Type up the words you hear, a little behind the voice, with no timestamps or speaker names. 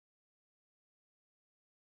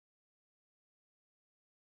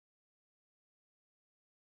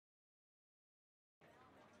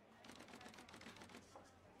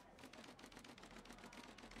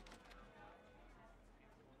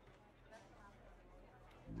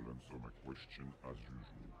answer my question as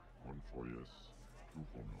usual. One for yes, two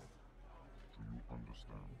for no. Do you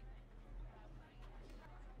understand?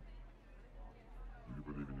 Do you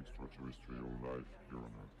believe in extraterrestrial life here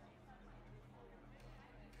on Earth?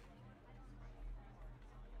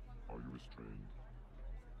 Are you restrained?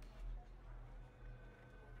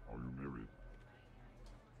 Are you married?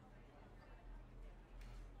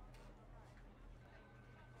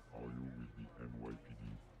 Are you with the NYPD?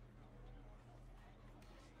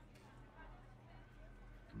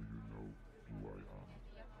 Do you know who I am?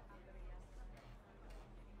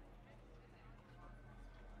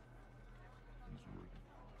 He's ready.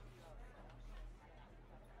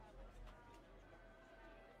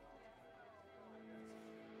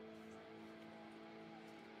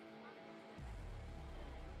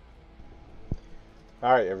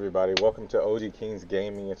 All right, everybody, welcome to OG Kings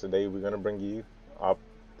Gaming, and today we're going to bring you our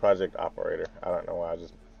Project Operator. I don't know why I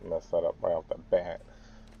just messed that up right off the bat.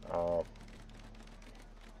 Um,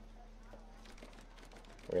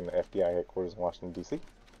 we're in the FBI headquarters in Washington, D.C.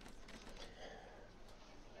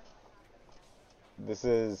 This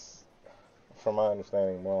is, from my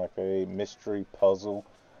understanding, more like a mystery puzzle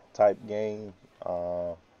type game.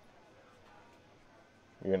 You're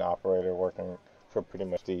an operator working for pretty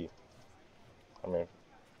much I mean,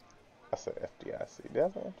 I said FDIC. Did I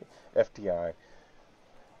say FDI?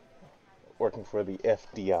 Working for the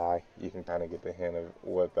FDI. You can kind of get the hint of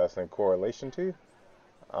what that's in correlation to.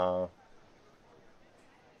 All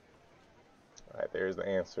right, there's the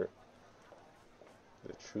answer.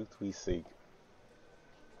 The truth we seek.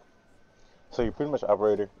 So you're pretty much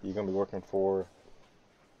operator. You're gonna be working for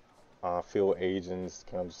field agents,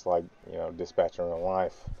 kind of just like dispatcher in real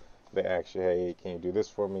life. They ask you, hey, can you do this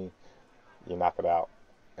for me? You knock it out,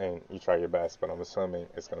 and you try your best. But I'm assuming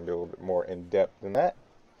it's gonna be a little bit more in depth than that.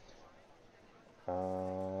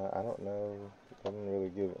 I don't know. I didn't really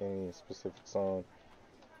give any specifics on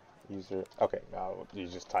user. Okay, now you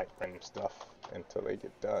just type random stuff until they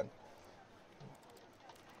get done.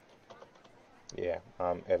 Yeah,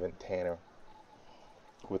 I'm Evan Tanner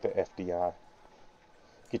with the FDI.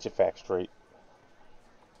 Get your facts straight.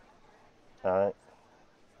 Alright.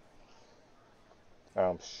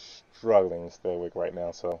 I'm struggling to stay awake right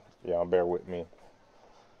now, so yeah, bear with me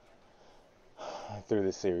through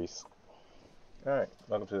this series. Alright,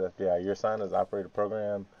 welcome to the FBI. You're assigned as operator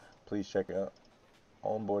program. Please check out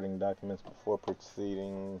onboarding documents before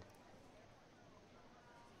proceeding.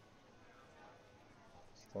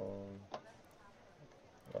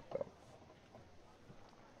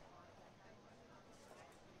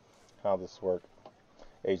 How this works.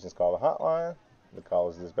 Agents call the hotline. The call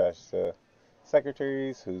is dispatched to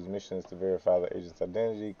secretaries whose mission is to verify the agent's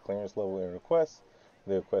identity, clearance level, and request.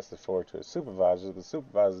 The request is forwarded to a supervisor. The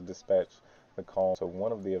supervisor dispatches the call to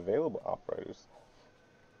one of the available operators.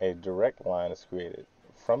 A direct line is created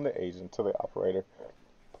from the agent to the operator.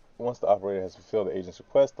 Once the operator has fulfilled the agent's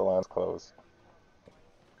request, the line is closed.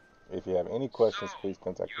 If you have any questions, please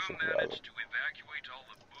contact the supervisor. You managed to evacuate all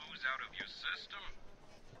the booze out of your system?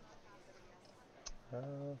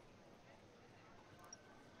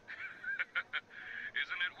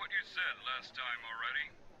 Isn't it what you said last time already?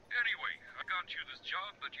 Anyway, I got you this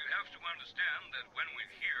job, but you have to understand that when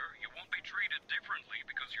we're here, you won't be treated differently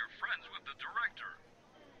because you're friends with the director.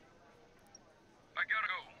 I gotta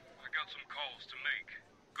go. I got some calls to make.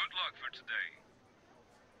 Good luck for today.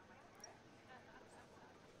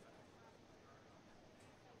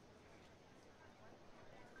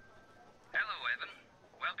 Hello, Evan.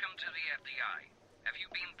 Welcome to the FDI. Have you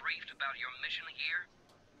been briefed about your mission here?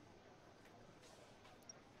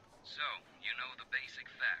 So, you know the basic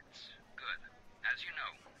facts. Good. As you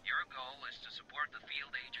know, your goal is to support the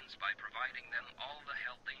field agents by providing them all the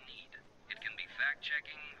help they need. It can be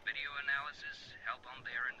fact-checking, video analysis, help on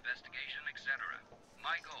their investigation, etc.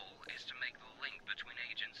 My goal is to make the link between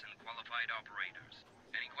agents and qualified operators.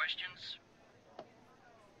 Any questions?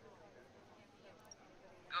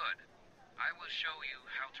 Good. I will show you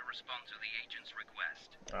how to respond to the agent's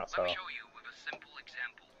request. Let me show you with a simple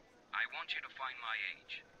example. I want you to find my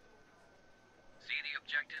age. See the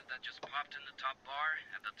objective that just popped in the top bar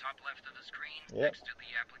at the top left of the screen next to the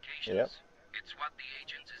applications? It's what the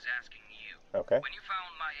agent is asking you. Okay. When you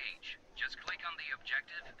found my age, just click on the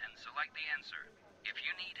objective and select the answer. If you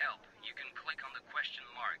need help, you can click on the question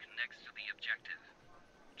mark next to the objective.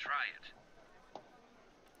 Try it.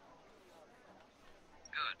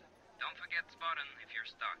 Good. Don't forget the button if you're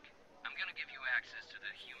stuck. I'm gonna give you access to the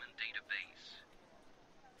human database.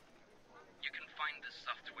 You can find this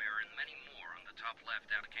software and many more on the top left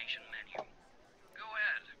application menu. Go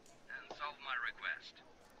ahead and solve my request.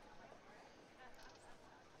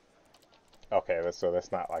 Okay, so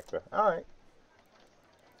that's not like the. All right.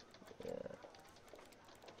 Yeah.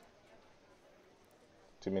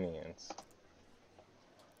 Too many ends.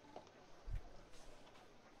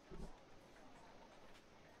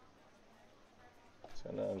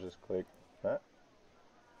 So now just click that.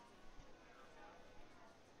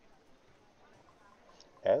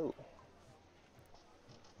 Oh.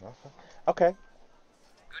 Okay.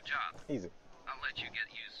 Good job. Easy. I'll let you get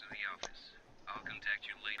used to the office. I'll contact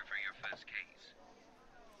you later for your first case.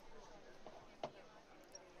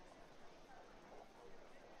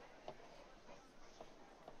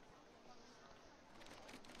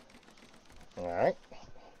 All right.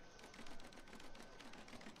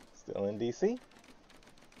 Still in DC.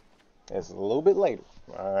 It's a little bit later.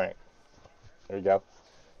 All right. There you go.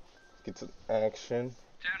 Get to action.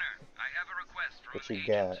 Tanner, I have a request from What an you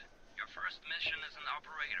agent. got? Your first mission as an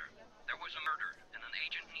operator. There was a murder, and an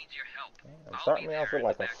agent needs your help. I'm I'll starting be me off there with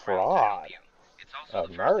in like the a background to help fraud. you. It's also A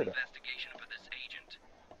the murder. first investigation for this agent.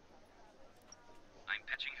 I'm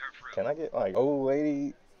patching her through. Can I get like old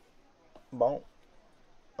lady bought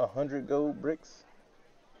 100 gold bricks?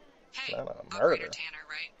 Hey, Not a Operator murder. Tanner,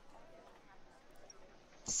 right?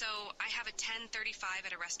 So, I have a 10:35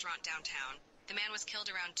 at a restaurant downtown. The man was killed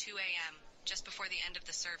around 2 a.m., just before the end of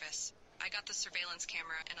the service. I got the surveillance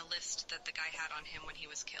camera and a list that the guy had on him when he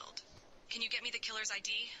was killed. Can you get me the killer's ID?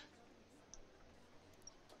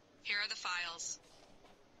 Here are the files.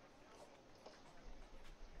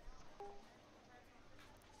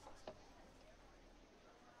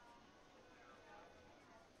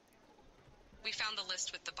 We found the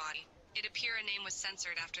list with the body. It appears a name was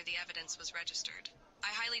censored after the evidence was registered. I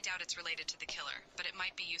highly doubt it's related to the killer, but it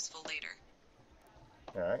might be useful later.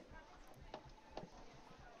 All right.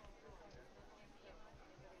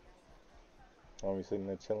 Homie sitting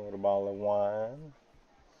there chilling with a bottle of wine,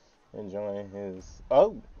 enjoying his.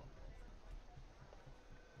 Oh.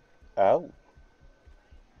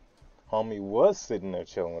 Homie was sitting there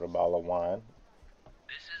chilling with a bottle of wine.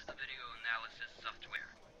 This is the video analysis software.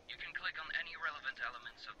 You can click on any relevant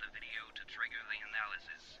elements of the video to trigger the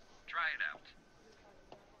analysis. Try it out.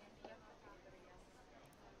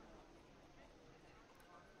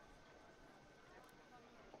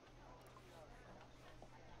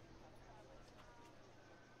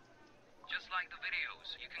 Just like the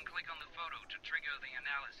videos, you can click on the photo to trigger the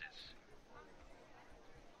analysis.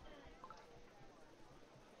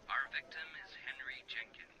 Our victim is Henry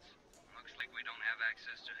Jenkins. Looks like we don't have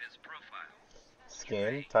access to his profile.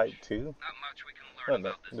 Skin type 2? Not much we can learn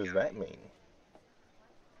What about this does guy. that mean?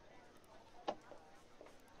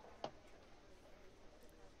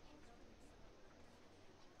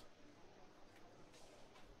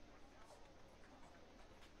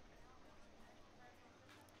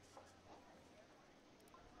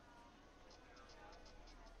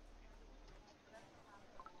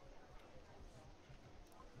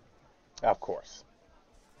 Of course.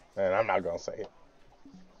 And I'm not going to say it.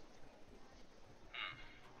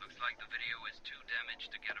 Looks like the video is too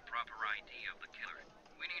damaged to get a proper ID of the killer.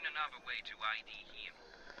 We need another way to ID him.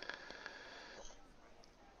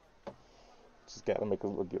 Just got to make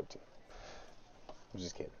us look guilty. I'm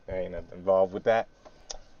just kidding. There ain't nothing involved with that.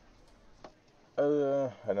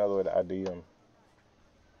 Another way to ID him.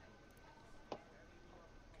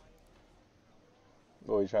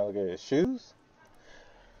 What are you trying to look at? His shoes?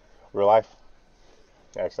 Real life?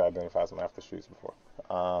 Actually, I identified some after shoes before.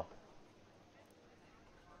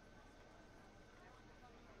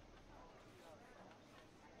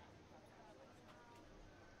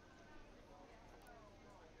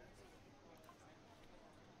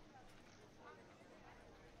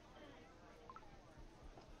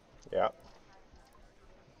 Yeah.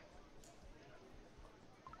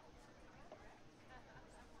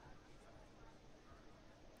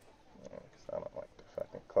 Because I don't like the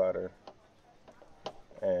fucking clutter.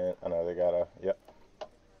 And I know they got a, yep.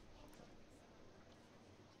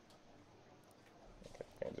 Okay,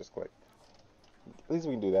 can't just click. At least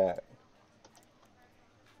we can do that.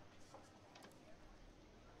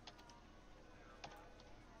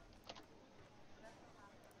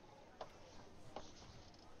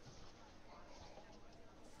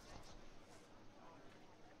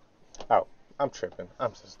 Oh, I'm tripping.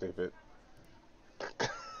 I'm so stupid.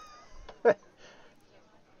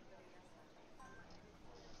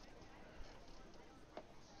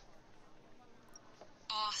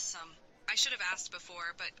 Awesome. I should have asked before,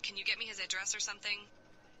 but can you get me his address or something?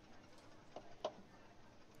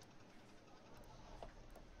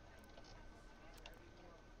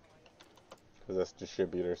 Because that's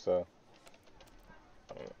distributor, so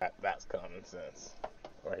I mean, that's common sense.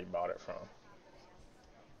 Where he bought it from.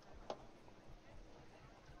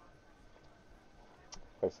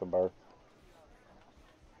 place of birth.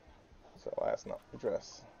 So last known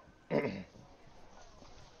address.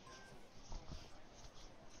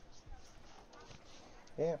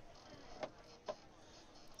 Yeah.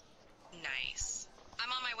 Nice.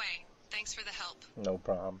 I'm on my way. Thanks for the help. No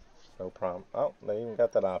problem. No problem. Oh, they even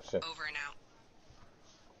got that option. Over and out.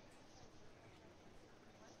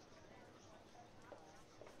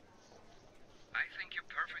 I think you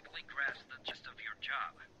perfectly grasped the gist of your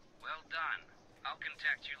job. Well done. I'll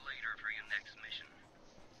contact you later for your next mission.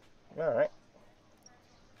 Alright.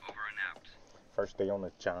 Over and out. First day on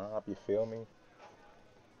the job, you feel me?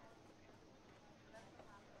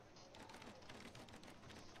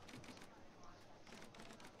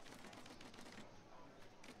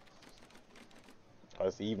 Oh,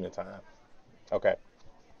 it's evening time. Okay.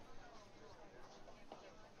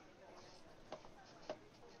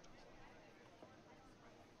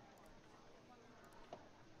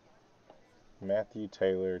 Matthew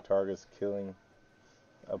Taylor targets killing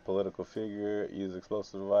a political figure, use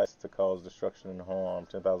explosive device to cause destruction and harm.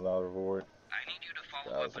 $10,000 reward. I need you to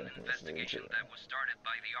follow up an investigation that was started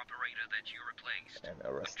by the operator that you replaced. And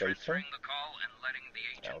I'm arrestation. transferring the call and letting the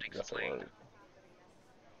agent That's a explain. word.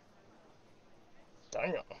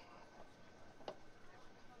 Damn.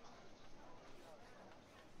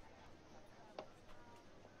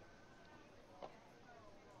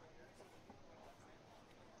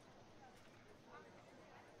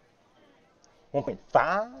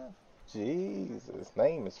 $1.5? Jesus,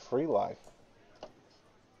 name is Free Life.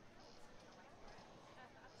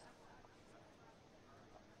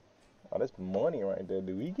 Oh, that's money right there.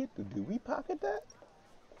 Do we pocket that?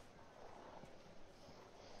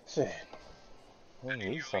 Shit. We Any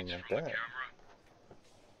need new something leads like from the that. camera?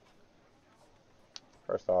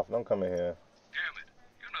 First off, don't come in here. Damn it.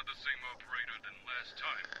 You're not the same operator than last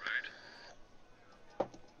time, right?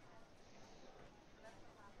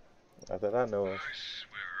 Not that I know of. I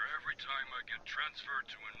swear, every time I get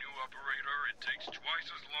transferred to a new operator, it takes twice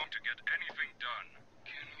as long to get anything done.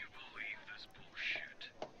 Can you believe this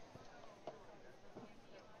bullshit?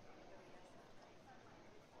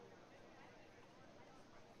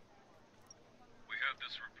 We have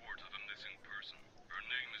this report of a missing person. Her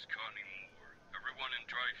name is Connie Moore. Everyone in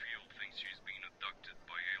Dryfield thinks she's been abducted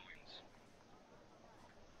by aliens.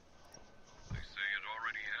 They say it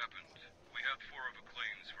already happened. We had 4 of her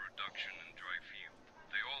claims for abduction in Dryfield.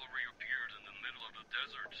 They all reappeared in the middle of the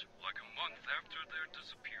desert, like a month after their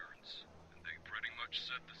disappearance. And they pretty much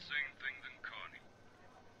said the same thing than Connie.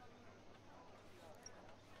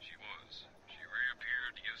 She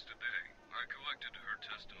reappeared yesterday. I collected her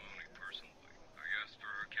testimony personally. I asked for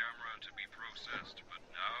her camera to be processed, but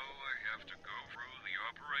now I have to go through the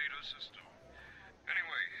operator system.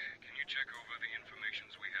 Anyway, can you check over the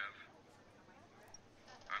informations we have?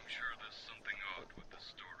 I'm sure there's something odd with this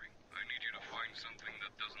story. I need you to find something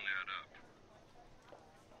that doesn't add up.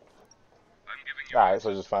 I'm giving you... Alright,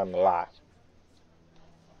 so just find the lie.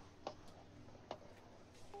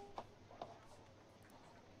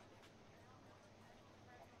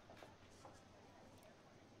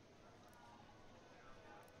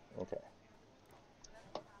 Okay.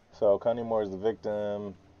 So, Connie Moore is the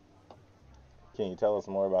victim. Can you tell us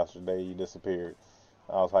more about your day you disappeared?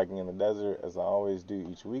 I was hiking in the desert, as I always do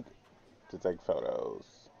each week, to take photos.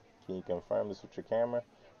 Can you confirm this with your camera?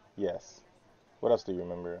 Yes. What else do you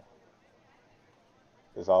remember?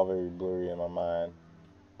 It's all very blurry in my mind,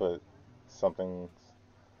 but some things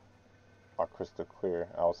are crystal clear.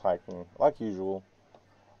 I was hiking, like usual.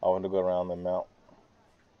 I wanted to go around the Mount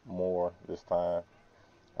Moore this time.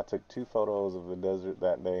 I took 2 photos of the desert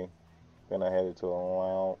that day. Then I headed to a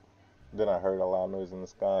loud. Then I heard a loud noise in the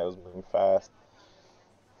sky. It was moving fast.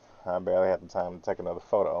 I barely had the time to take another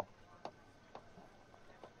photo.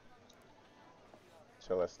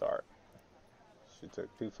 So let's start. She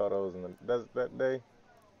took 2 photos in the desert that day.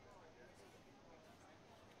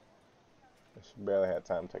 She barely had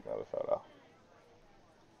time to take another photo.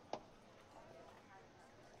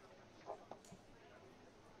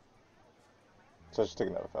 So she took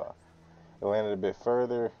another photo. It landed a bit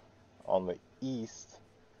further on the east,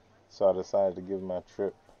 so I decided to give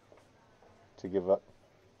up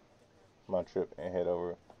my trip and head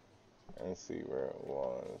over and see where it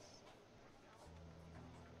was.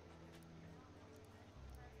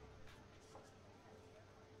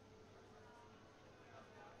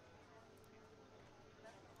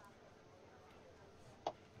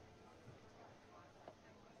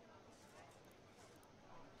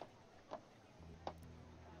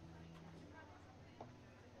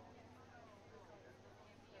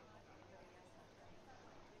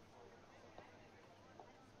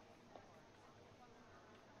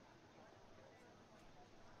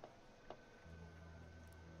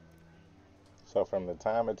 So from the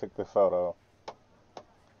time I took the photo,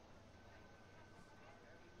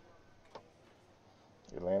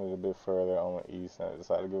 it landed a bit further on the east, and I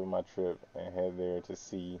decided to give it my trip and head there to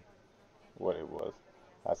see what it was.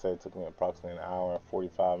 I said it took me approximately an hour and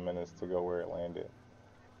 45 minutes to go where it landed.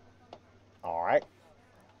 All right.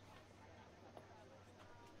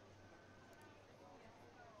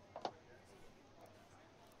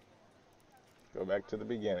 Go back to the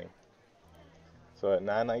beginning. So at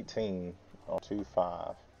 9:19 on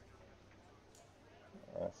 2/5,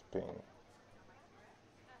 that's ping.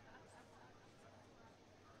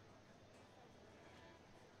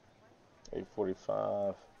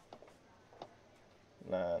 8:45,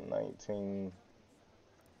 9:19,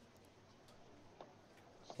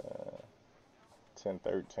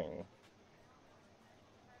 10:13.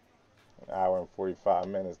 An hour and 45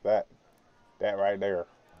 minutes. That right there.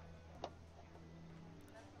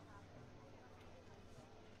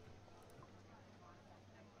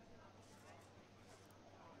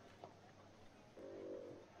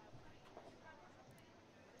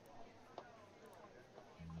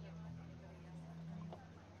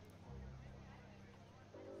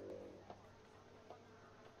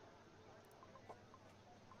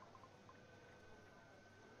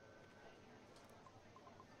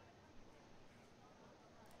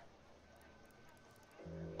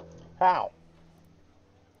 How?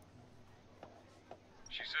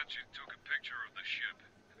 She said she took a picture of the ship.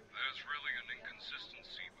 There's really an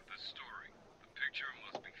inconsistency with this story. The picture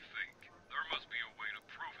must be fake. There must be a way to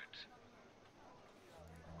prove it.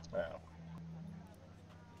 Now.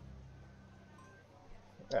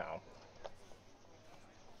 Now.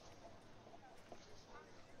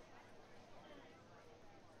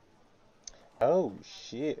 Oh,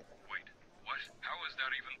 shit. Wait, what? How is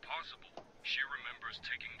that even possible? She remembers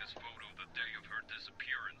taking this photo the day of her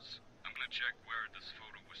disappearance. I'm gonna check where this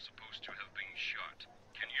photo was supposed to have been shot.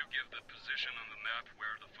 Can you give the position on the map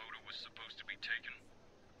where the photo was supposed to be taken?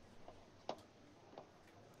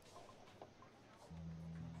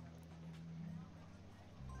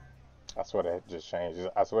 I swear that just changed.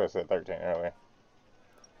 I swear it said 13 earlier.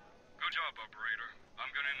 Good job, operator. I'm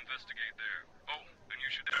gonna investigate there. Oh, and you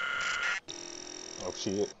should... Oh,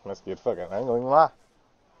 shit. Let's get fucking. I ain't gonna even lie.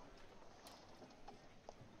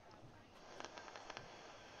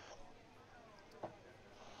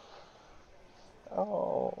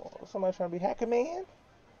 Oh, somebody trying to be Hacker Man?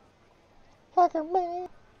 Hacker Man,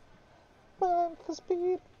 run for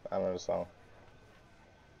speed. I don't know the song.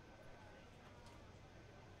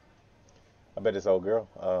 I bet this old girl.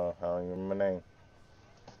 I don't even remember my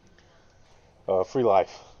name. Free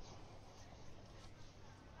Life.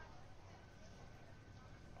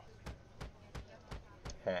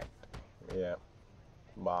 Hacked. Yeah.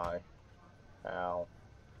 By Al.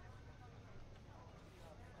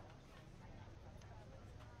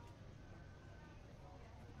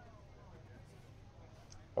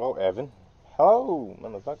 Hello, Evan. Hello,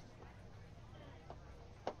 motherfucker.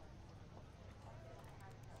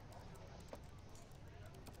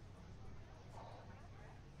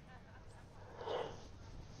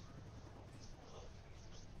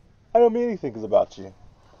 I don't mean anything about you.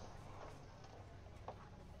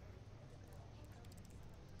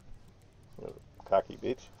 Cocky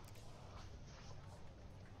bitch.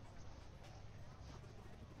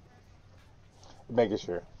 Making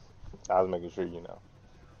sure. I was making sure you know.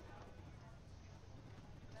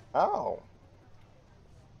 Oh.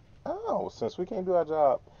 Oh, since we can't do our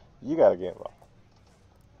job, you gotta get involved.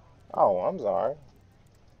 Oh, I'm sorry.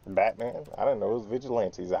 Batman? I didn't know it was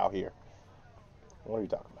vigilantes out here. What are you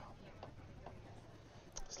talking about?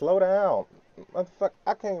 Slow down. Motherfucker,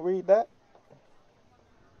 I can't read that.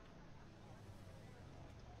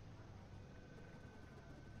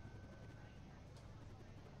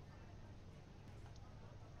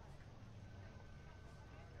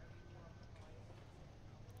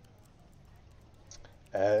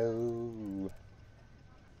 Oh.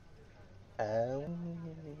 Oh.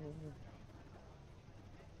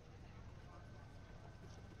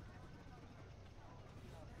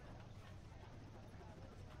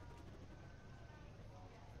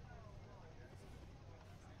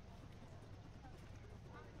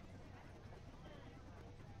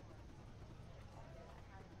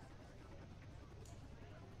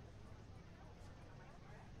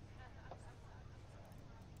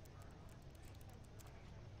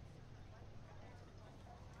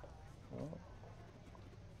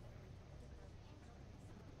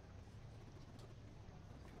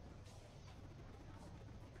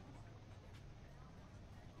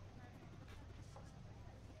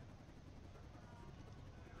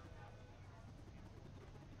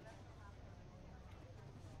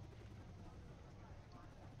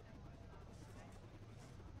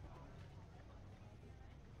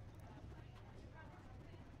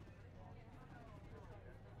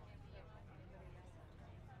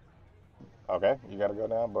 Okay, you gotta go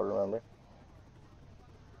down, but remember.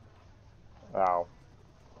 Oh,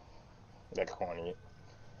 that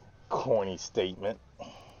corny statement.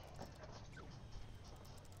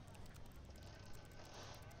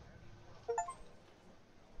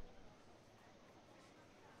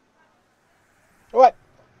 What?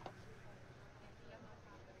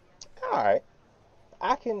 All right,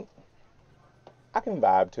 I can I can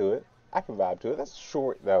vibe to it. I can vibe to it. That's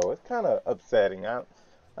short though. It's kind of upsetting. I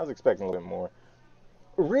was expecting a little bit more.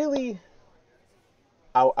 Really,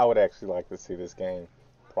 I would actually like to see this game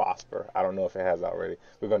prosper. I don't know if it has already.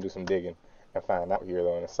 We're gonna do some digging and find out here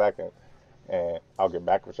though in a second, and I'll get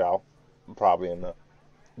back with y'all probably in the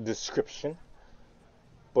description.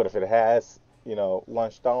 But if it has,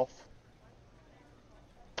 launched off,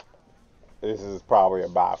 this is probably a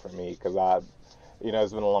buy for me because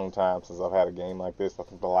it's been a long time since I've had a game like this. I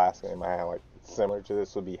think the last game I had like similar to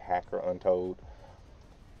this would be Hacker Untold.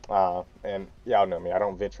 And y'all know me, I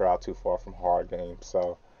don't venture out too far from hard games,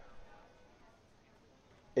 so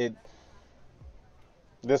it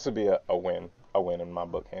this would be a win in my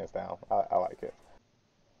book, hands down. I like it.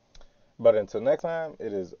 But until next time,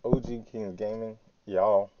 it is OG Kings Gaming.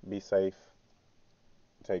 Y'all be safe,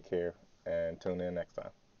 take care, and tune in next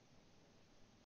time.